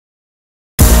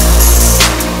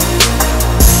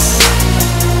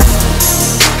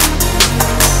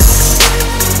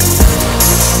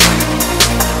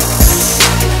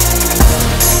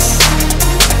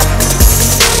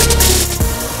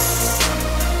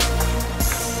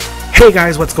Hey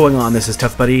guys, what's going on? This is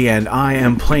Tuffbuddy, and I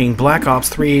am playing Black Ops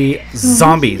 3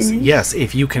 Zombies. Yes,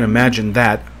 if you can imagine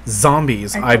that.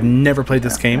 Zombies. I've never played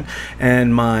this game,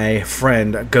 and my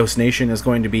friend GhostNation is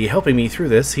going to be helping me through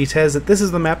this. He says that this is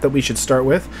the map that we should start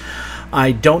with.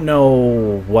 I don't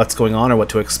know what's going on or what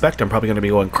to expect. I'm probably going to be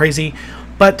going crazy,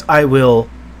 but I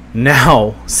will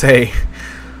now say...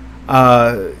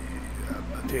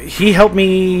 he helped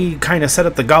me kind of set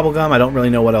up the gobblegum. I don't really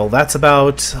know what all that's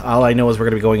about. All I know is we're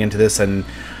going to be going into this, and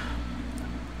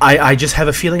I just have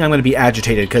a feeling I'm going to be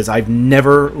agitated because I've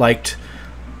never liked...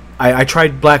 I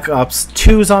tried Black Ops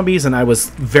 2 Zombies, and I was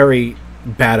very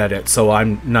bad at it, so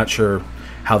I'm not sure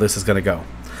how this is going to go.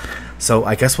 So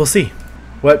I guess we'll see.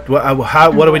 What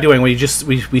are we doing?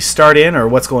 We start in, or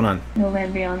what's going on? No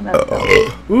land beyond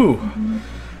that. Ooh,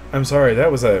 I'm sorry.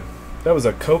 That was a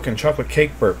Coke and chocolate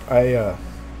cake burp.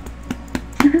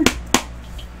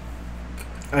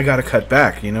 I gotta cut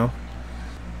back, you know.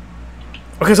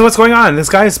 Okay, so what's going on? This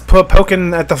guy's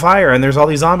poking at the fire, and there's all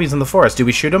these zombies in the forest. Do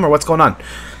we shoot him, or what's going on?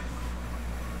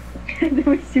 Do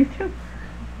we shoot him?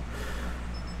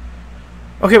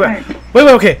 Okay, Right.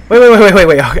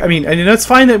 wait. I mean, and you know, it's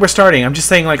fine that we're starting. I'm just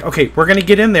saying, like, okay, we're gonna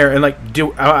get in there, and like,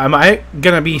 am I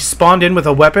gonna be spawned in with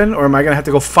a weapon, or am I gonna have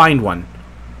to go find one?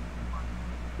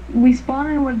 We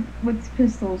spawn in with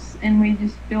pistols, and we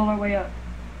just build our way up.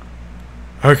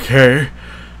 Okay.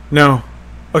 No.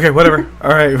 Okay, whatever.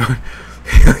 Alright.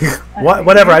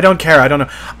 Whatever, I don't care. I don't know.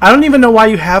 I don't even know why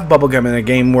you have bubblegum in a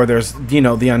game where there's, you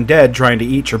know, the undead trying to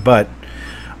eat your butt.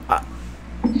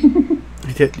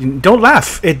 Don't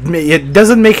laugh. It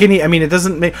doesn't make any... I mean, it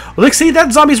doesn't make... Look, see,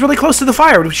 that zombie's really close to the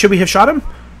fire. Should we have shot him?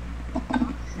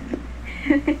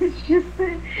 It's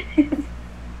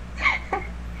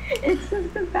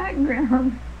just the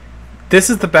background. This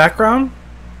is the background?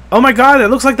 Oh my god, it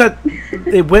looks like that...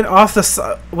 It went off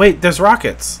the... Wait, there's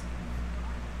rockets.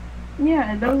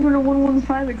 Yeah, those were the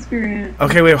 115 experience.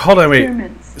 Okay, wait, hold on,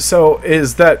 wait. So,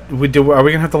 is that... Are we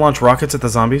going to have to launch rockets at the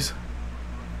zombies?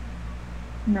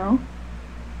 No.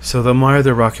 So then why are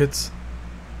there rockets?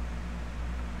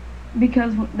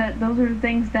 Because those are the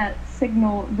things that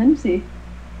signal Dempsey.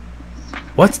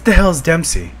 What the hell is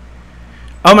Dempsey?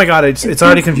 Oh my god, it's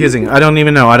already confusing. I don't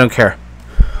even know. I don't care.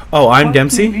 Oh, I'm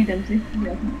Dempsey?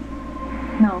 Yeah.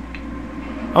 No.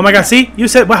 Oh my god, see? You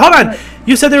said... Well, hold on!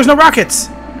 You said there was no rockets!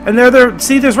 And there...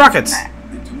 See, there's rockets!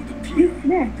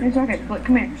 There, there's rockets. Look,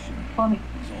 come here. Follow me.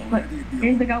 Look,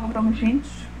 here's the gobblegum machine.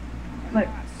 Look.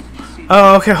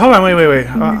 Oh, okay, hold on, wait.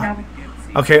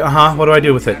 Okay, what do I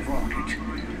do with it?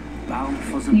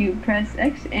 You press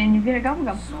X and you get a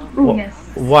gobblegum. Ooh, yes.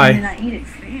 Why? And then I eat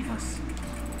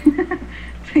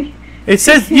it. It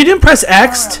says... You didn't press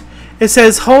X. It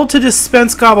says hold to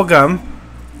dispense gobblegum.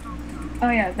 Oh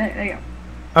yeah, there you go.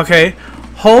 Okay.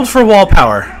 Hold for wall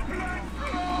power.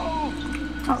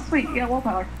 Oh sweet, you got wall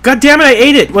power. God damn it, I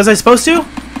ate it. Was I supposed to?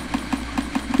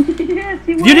 Yes,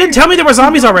 you were. You didn't tell me there were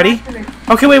zombies already.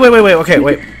 Okay, wait. Okay,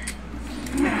 wait.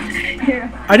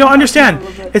 Yeah. I don't understand.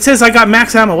 It says I got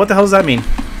max ammo. What the hell does that mean?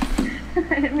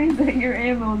 It means that your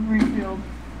ammo is refilled.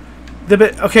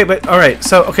 Okay, but alright.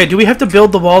 So, okay, do we have to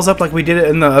build the walls up like we did it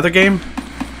in the other game?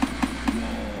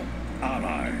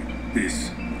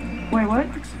 Wait, what?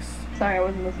 Sorry, I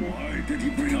wasn't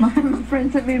listening. My friend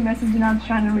sent me a message and I was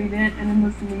trying to read it and then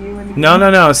listen to you. And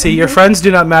No. See, your friends do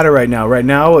not matter right now. Right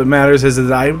now, what matters is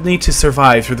that I need to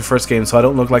survive through the first game so I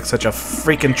don't look like such a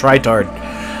freaking tritard.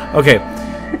 Okay.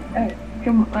 Alright,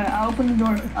 come on. I'll open the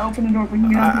door.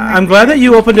 I'm glad that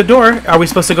you opened a door. Are we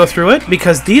supposed to go through it?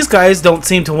 Because these guys don't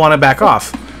seem to want to back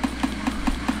off.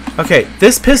 Okay,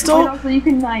 this pistol... Also, you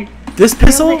can knife. This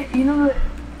pistol... You know the...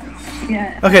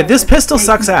 Yeah. Okay, this pistol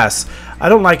sucks ass. I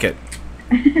don't like it.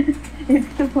 It's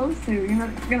supposed to. You're not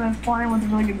gonna spawn in with a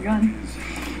really good gun.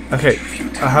 Okay.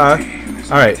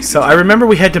 Alright, so I remember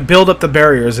we had to build up the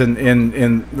barriers in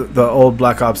the old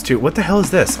Black Ops 2. What the hell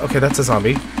is this? Okay, that's a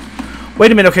zombie.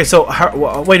 Wait a minute. Okay, so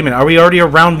wait a minute. Are we already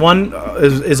round 1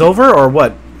 is over or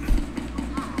what?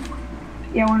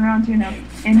 Yeah, we're in round 2 now.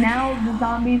 And now the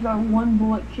zombies are 1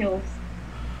 bullet kills.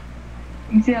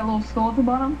 You see that little skull at the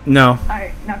bottom? No.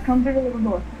 Alright, now come through the little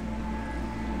door.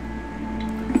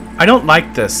 I don't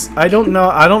like this. I don't know.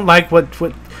 I don't like what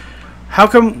how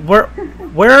come where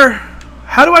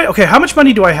how do I okay, how much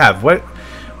money do I have? Wait,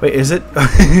 is it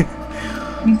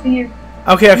You see your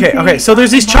Okay. So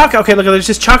there's these chalk okay, look, there's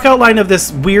this chalk outline of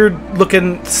this weird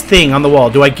looking thing on the wall.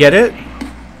 Do I get it?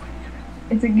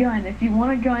 It's a gun. If you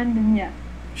want a gun, then yeah.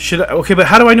 Should I okay, but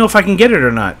how do I know if I can get it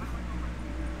or not?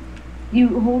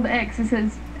 You hold X. It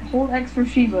says hold X for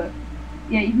Shiva.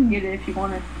 Yeah, you can get it if you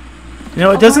want it.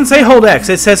 No, it doesn't say hold X.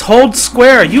 It says hold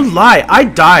square. You lie. I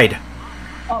died.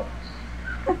 Oh.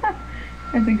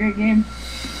 That's a great game.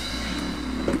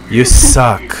 You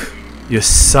suck. You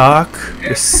suck.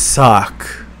 You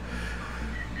suck.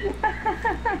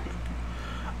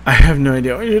 I have no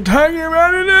idea what you're talking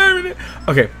about.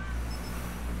 Okay.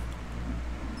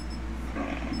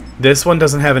 This one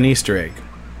doesn't have an Easter egg.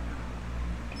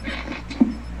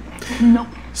 Nope.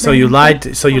 So you lied.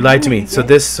 You lied to me. So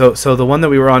the one that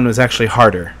we were on was actually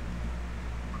harder.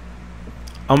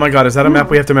 Oh my God! Is that a map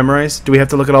we have to memorize? Do we have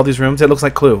to look at all these rooms? It looks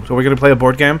like Clue. So we're gonna play a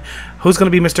board game. Who's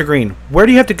gonna be Mr. Green? Where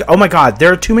do you have to go? Oh my God!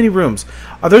 There are too many rooms.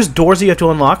 Are there doors that you have to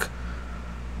unlock?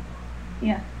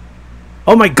 Yeah.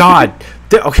 Oh my God!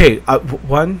 Okay.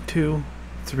 1, 2,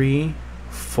 3,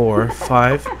 4,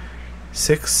 5,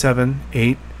 6, 7,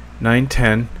 8, 9,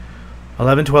 10,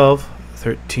 11, 12,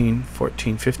 13,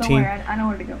 14, 15, Don't worry, I know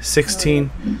where to go.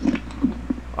 16.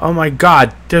 Oh my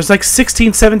God, there's like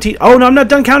 16, 17. Oh no, I'm not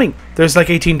done counting. There's like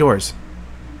 18 doors.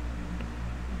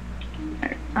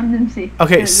 I'm Dempsey.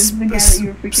 Okay, This is the guy that you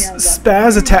were freaking out about.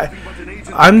 Spaz attack.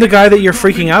 I'm the guy that you're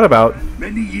freaking out about.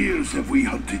 Many years have we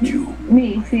hunted you.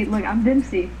 Me, see, look, I'm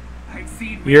Dempsey.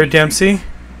 You're Dempsey?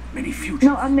 Many futures.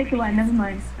 No, I'm Nikolai, never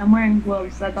mind. I'm wearing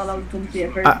gloves. I thought I was Dempsey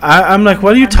at first. I'm like,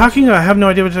 what are you talking about? I have no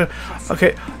idea what to do.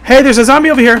 Okay, hey, there's a zombie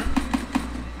over here.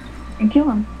 And kill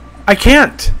him. I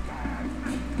can't.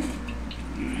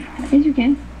 Yes, you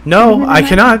can. No, I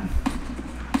cannot.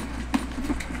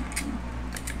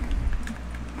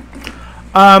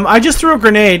 I just threw a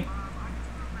grenade.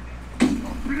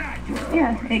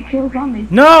 Yeah, it kills zombies.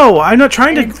 No, I'm not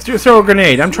trying to throw a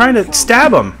grenade. I'm trying to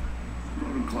stab him.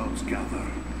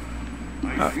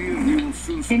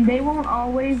 And they won't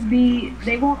always be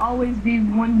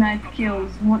one knife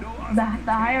kills. The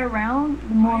higher round,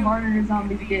 the more harder the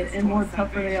zombies get and more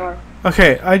tougher they are.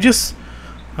 Okay,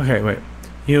 okay, wait.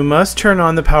 You must turn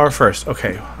on the power first.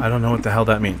 Okay, I don't know what the hell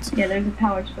that means. Yeah, there's a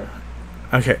power switch.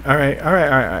 Okay,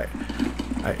 alright.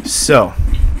 So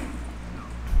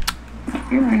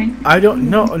You're learning. I don't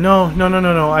no.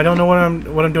 I don't know what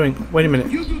I'm doing. Wait a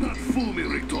minute. You do not fool me,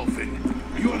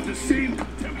 Richtofen. You are the same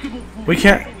contemptible fool. We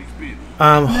can't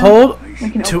hold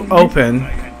can to open open.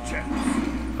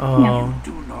 Oh,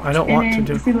 I don't want to And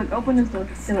do. then, see, look, open this door.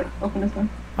 See, look, open this door.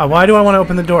 Why do I want to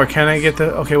open the door? Can I get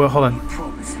the? Okay, well, hold on.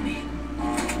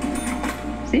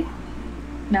 See?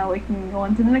 Now we can go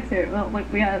on to the next area. Well,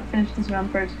 look, we gotta finish this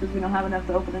round first because we don't have enough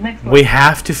to open the next one. We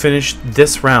have to finish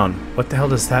this round. What the hell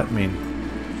does that mean?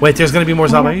 Wait, there's gonna be more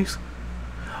zombies?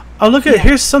 Oh, look at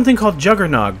here's something called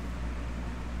Juggernog.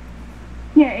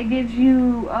 Yeah, it gives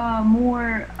you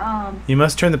more. You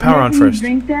must turn the power on whenever you first.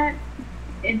 drink that,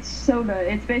 it's soda.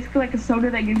 It's basically like a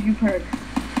soda that gives you perks.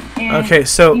 And Okay,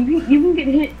 so you can get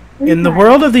hit. in the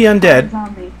world of the undead,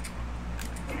 Zombie.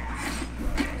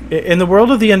 in the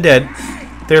world of the undead,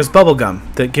 there's bubblegum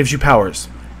that gives you powers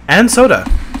and soda.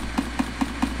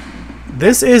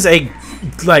 This is a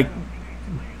like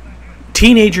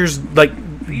teenager's like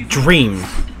dream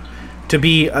to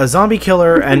be a zombie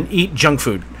killer and eat junk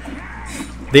food.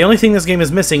 The only thing this game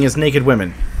is missing is naked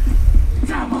women.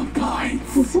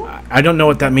 I don't know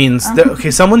what that means. Okay,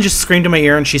 someone just screamed in my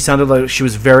ear and she sounded like she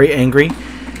was very angry.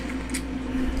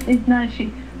 It's not a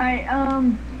she.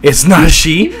 It's not a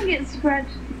she? You can get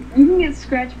scratched. You can get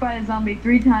scratched by a zombie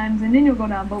 3 times and then you'll go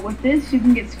down. But with this, you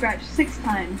can get scratched 6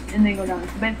 times and then go down.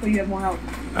 So basically, you have more health.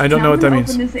 I don't know what that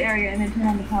means. Open this area and then turn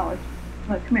on the power.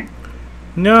 Look, come here.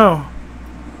 No.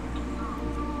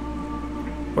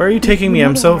 Where are you taking me?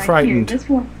 I'm so frightened. This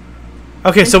one.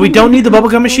 Okay, so we don't need the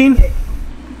bubblegum machine?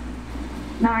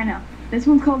 Not right now. This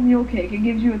one's called Mule Cake. It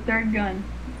gives you a 3rd gun.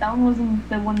 That one wasn't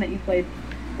the one that you played.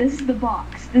 This is the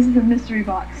box. This is the mystery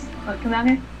box. Look, come down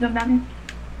here. Jump down here.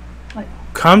 Look.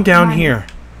 Come down here.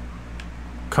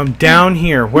 Come down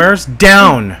here. Where's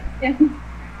down? Yeah.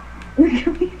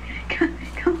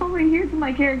 Come over here to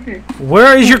my character.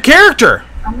 Where is your character?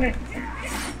 I'm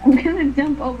gonna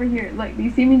jump over here. Look, do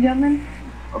you see me jumping?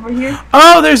 Over here?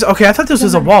 Oh, there's... Okay, I thought this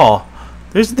was a wall.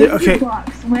 There's... Okay.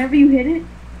 Blocks. Whenever you hit it...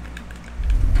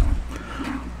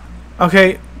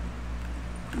 Okay.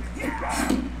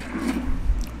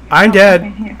 I'm dead.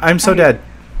 Okay, I'm so dead.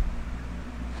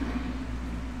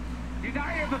 Did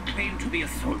I ever claim to be a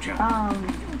soldier?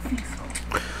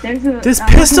 There's a... This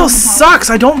pistol sucks.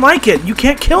 I don't like it. You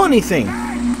can't kill anything.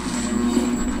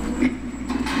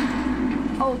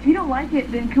 Oh, if you don't like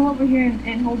it, then come over here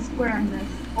and hold square on this.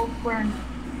 Hold square on this.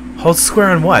 Hold square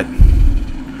on what?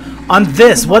 On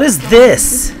this. What is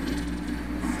this?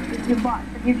 It's your box.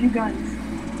 It gives you guns.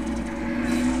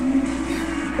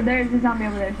 But there's a zombie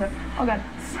over there, so... Oh, God.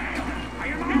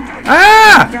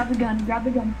 Ah! Grab the gun. Grab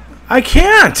the gun. I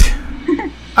can't.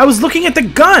 I was looking at the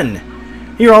gun.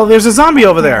 Here, there's a zombie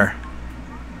over there.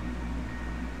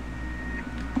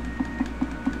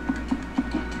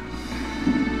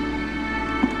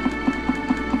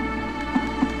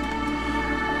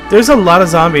 There's a lot of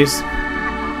zombies.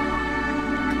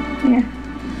 Yeah.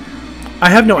 I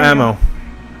have no ammo.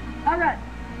 Alright.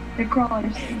 They're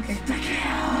crawlers. Okay.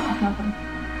 That's nothing.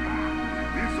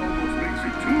 This almost makes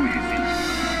it too easy.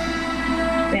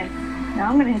 Bam. Now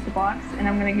I'm gonna hit the box and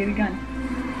I'm gonna get a gun.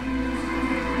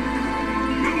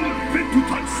 You're not fit to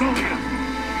touch Sonia.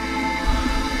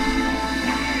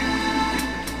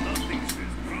 Nothing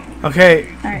says problem.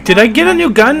 Okay. Alright, Did I get a new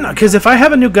gun? Because if I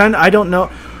have a new gun, I don't know.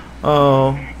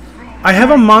 Oh. I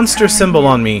have a monster symbol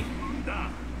on me.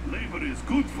 Labor is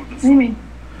good for the What do you mean?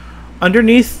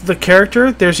 Underneath the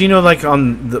character, there's, you know, like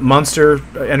on the monster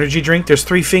energy drink, there's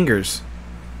 3 fingers.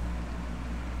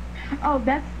 Oh,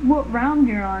 that's what round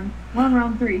you're on. We're on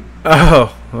round 3.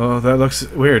 Oh, that looks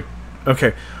weird.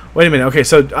 Okay, wait a minute. Okay,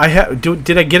 so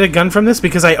did I get a gun from this?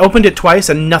 Because I opened it twice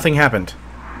and nothing happened.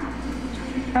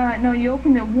 No, you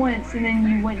opened it once and then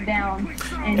you went down.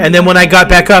 And then when I got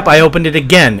back up, I opened it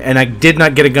again, and I did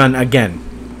not get a gun again.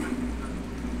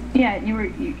 Yeah,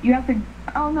 you have to.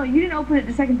 Oh no, you didn't open it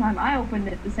the second time. I opened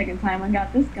it the second time and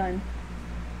got this gun.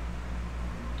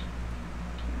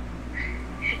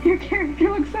 Your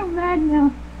character looks so mad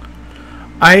now.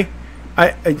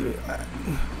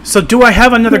 So do I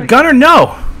have another gun or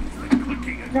no?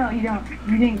 No, you don't.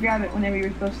 You didn't grab it whenever you were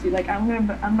supposed to. Like I'm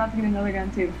about to get another gun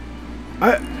too.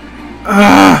 I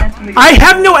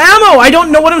have no ammo. I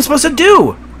don't know what I'm supposed to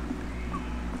do.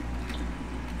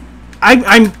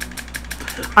 I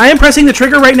am pressing the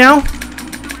trigger right now,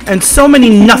 and so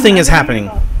many nothing is happening.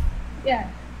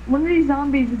 Yeah, one of these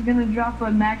zombies is gonna drop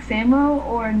a max ammo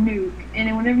or a nuke, and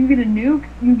then whenever you get a nuke,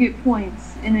 you get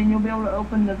points, and then you'll be able to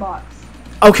open the box.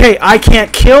 Okay, I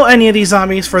can't kill any of these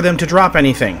zombies for them to drop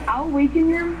anything. I'll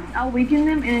weaken them,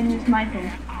 and then just snipe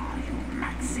them.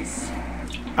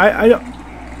 I don't.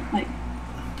 Like,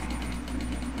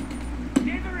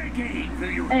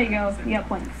 there you go. You got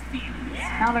points.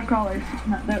 Now they're crawlers.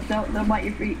 No, they'll bite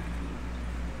your feet.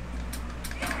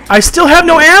 I still have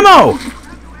no ammo.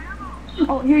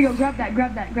 Oh, here you go. Grab that.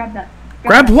 Grab that. Grab that.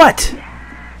 Grab that. what?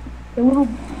 The little.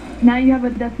 Now you have a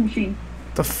death machine.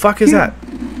 The fuck is that?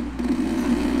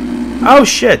 Oh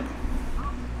shit.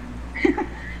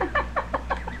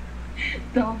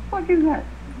 The fuck is that?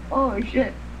 Oh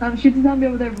shit. Shoot the zombie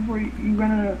over there before you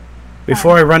run out of.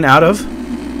 Before I run out of?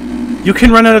 You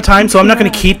can run out of time, so I'm not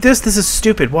going to keep this? This is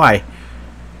stupid. Why?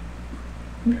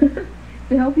 To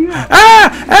help you out.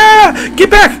 Ah! Ah! Get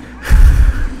back!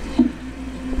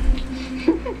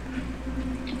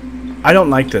 I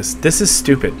don't like this. This is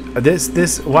stupid.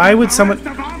 Why would someone...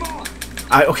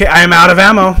 Okay, I am out of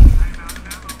ammo.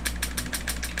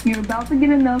 You're about to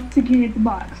get enough to hit the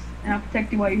box. And I'll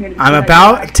protect you while you hit it. I'm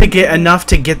about to get enough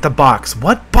to get the box.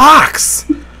 What box?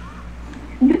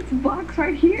 This box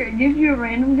right here. It gives you a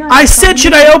random gun. I said,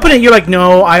 should I open it? You're like,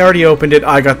 no, I already opened it.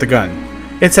 I got the gun.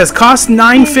 It says cost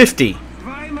 $9.50.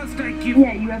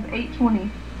 Yeah, you have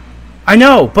 $8.20. I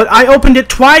know, but I opened it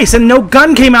twice and no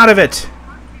gun came out of it.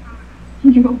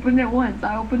 You opened it once.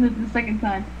 I opened it the second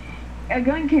time. A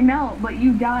gun came out, but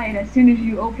you died as soon as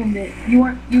you opened it.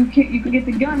 You could get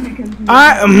the gun because.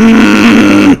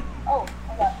 Oh,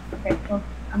 okay. Well,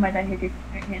 I might die here.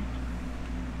 I can't.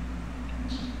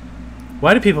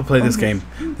 Why do people play this game?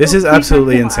 This is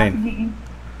absolutely insane.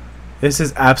 This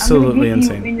is absolutely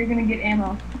insane. And you're gonna get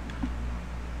ammo.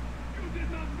 You did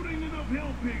not bring enough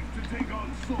hell pigs to take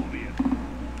on Soviet.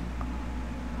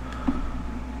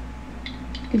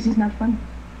 This is not fun.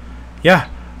 Yeah.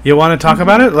 You want to talk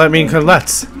about it?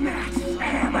 Let's.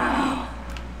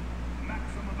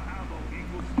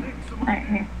 Alright,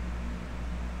 here.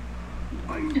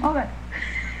 Okay.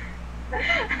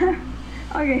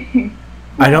 Okay.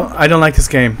 I don't like this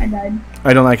game. I died.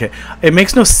 I don't like it. It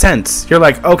makes no sense. You're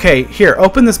like, okay, here,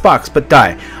 open this box, but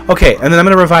die. Okay, and then I'm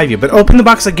going to revive you, but open the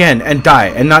box again and die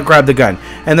and not grab the gun.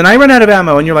 And then I run out of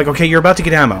ammo, and you're like, okay, you're about to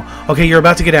get ammo. Okay, you're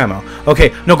about to get ammo.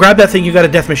 Okay, no, grab that thing, you got a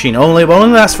death machine. It only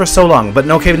lasts for so long, but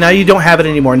okay, now you don't have it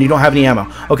anymore, and you don't have any ammo.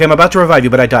 Okay, I'm about to revive you,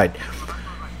 but I died.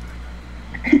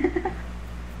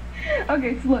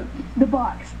 Okay, so look, the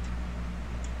box.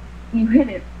 You hit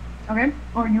it, okay?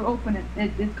 Or you open it.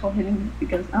 It's called hitting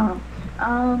because, I don't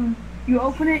know. You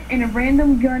open it and a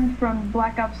random gun from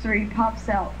Black Ops 3 pops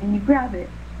out and you grab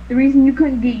it. The reason you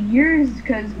couldn't get yours is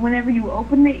because whenever you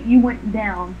opened it, you went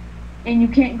down. And you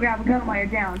can't grab a gun while you're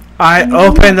down. I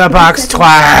opened the box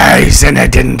twice and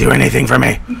it didn't do anything for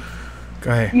me. Go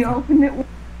ahead. You opened it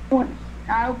once.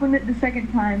 I opened it the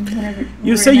second time. Whenever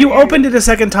you say you opened it a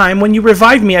second time. When you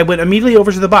revived me, I went immediately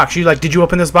over to the box. You like, did you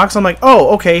open this box? I'm like,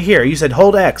 oh, okay, here. You said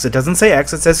hold X. It doesn't say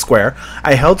X. It says square.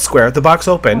 I held square. The box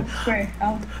opened. Oh, square.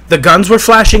 Oh. The guns were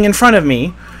flashing in front of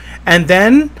me, and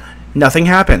then nothing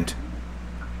happened.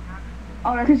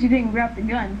 Oh, that's because you didn't grab the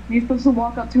gun. You're supposed to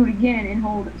walk up to it again and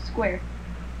hold it square.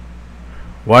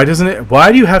 Why doesn't it?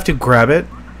 Why do you have to grab it?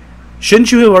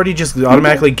 Shouldn't you already just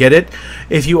automatically get it?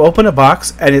 If you open a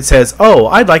box and it says, "Oh,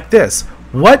 I'd like this,"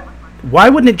 what? Why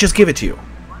wouldn't it just give it to you?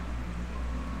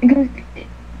 Because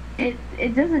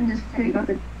it doesn't just you have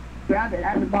to grab it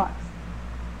out of the box.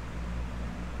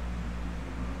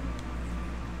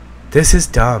 This is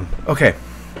dumb. Okay,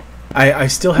 I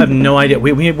still have no idea.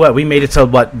 We made it to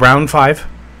what, round 5?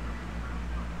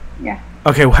 Yeah.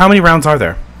 Okay, how many rounds are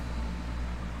there?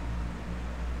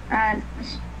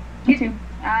 YouTube.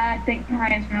 I think the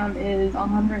highest round is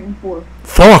 104.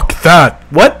 Fuck that!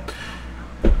 What?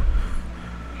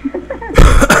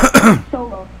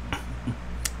 Solo.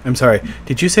 I'm sorry.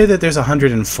 Did you say that there's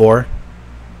 104?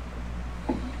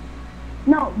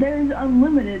 No, there's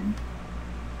unlimited.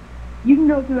 You can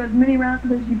go through as many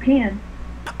rounds as you can.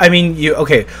 I mean,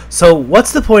 okay. So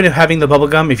what's the point of having the bubble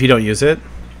gum if you don't use it?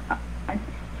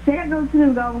 Say I go to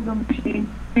the gobblegum machine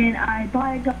and I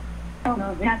buy a gobblegum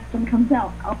and that one comes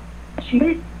out. I'll shoot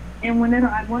it, and whenever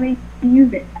I want to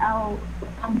use it, I'll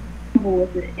comfortable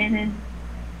with it. And then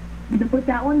what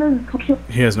that one does is kill.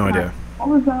 He has no idea. All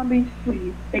the zombies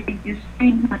freeze. They just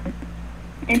scream time.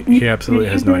 And He absolutely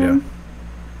has no idea.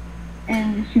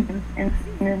 And shoot them,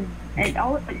 and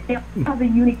all they all have a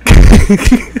unique.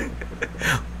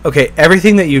 Okay,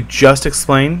 everything that you just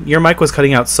explained, your mic was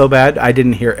cutting out so bad I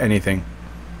didn't hear anything.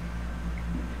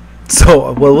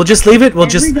 So, well, we'll just leave it. We'll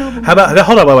just. How about?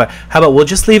 Hold on, wait. How about we'll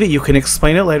just leave it? You can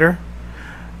explain it later.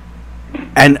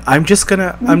 And I'm just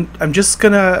gonna. I'm just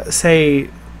gonna say.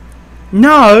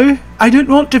 No, I don't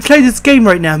want to play this game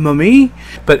right now, Mummy.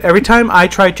 But every time I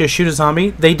tried to shoot a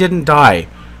zombie, they didn't die.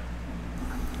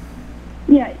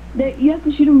 Yeah, you have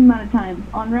to shoot them a amount of times.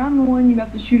 On round 1, you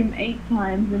have to shoot them 8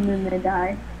 times, and then they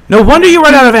die. No wonder you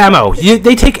run out of ammo.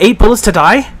 They take 8 bullets to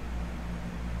die?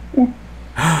 Yeah.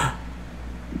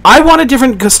 I want a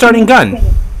different starting gun.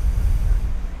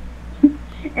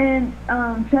 And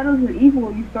Shadows of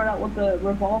Evil, you start out with a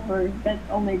revolver. That's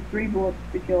only 3 bullets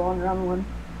to kill on round 1.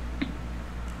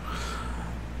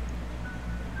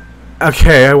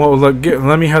 Okay, well, look,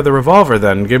 let me have the revolver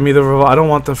then. Give me the revolver. I don't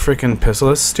want the freaking pistol.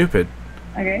 That's stupid.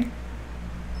 Okay.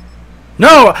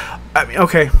 No! I mean,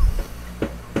 okay.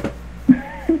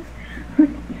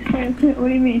 What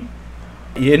do you mean?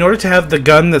 In order to have the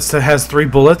gun that has 3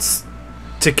 bullets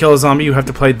to kill a zombie, you have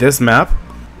to play this map.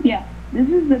 Yeah, this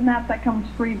is the map that comes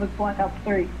free with Black Ops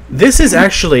 3. This is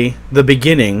actually the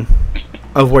beginning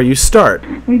of where you start.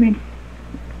 What do you mean?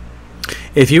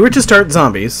 If you were to start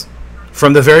zombies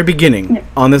from the very beginning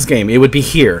on this game, it would be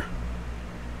here.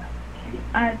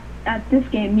 At this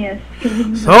game, yes.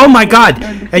 Oh my god!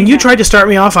 And you tried to start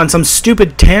me off on some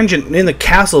stupid tangent in the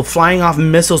castle, flying off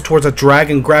missiles towards a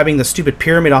dragon, grabbing the stupid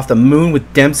pyramid off the moon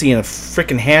with Dempsey and a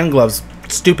freaking hand gloves,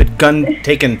 stupid gun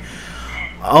taken.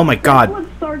 Oh my god. That's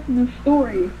what starts the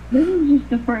story. This is just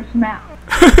the first map.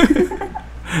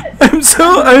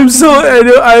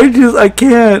 I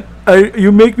can't.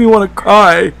 You make me want to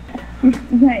cry.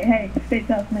 Hey, stay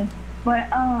tough, man. But,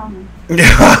 oh,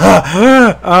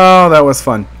 that was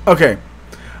fun. Okay.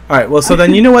 Alright, well, so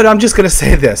then, you know what? I'm just going to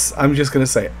say this.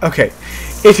 Okay,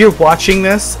 if you're watching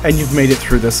this and you've made it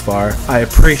through this far, I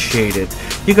appreciate it.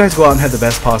 You guys go out and have the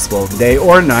best possible day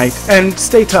or night, and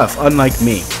stay tough, unlike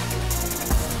me.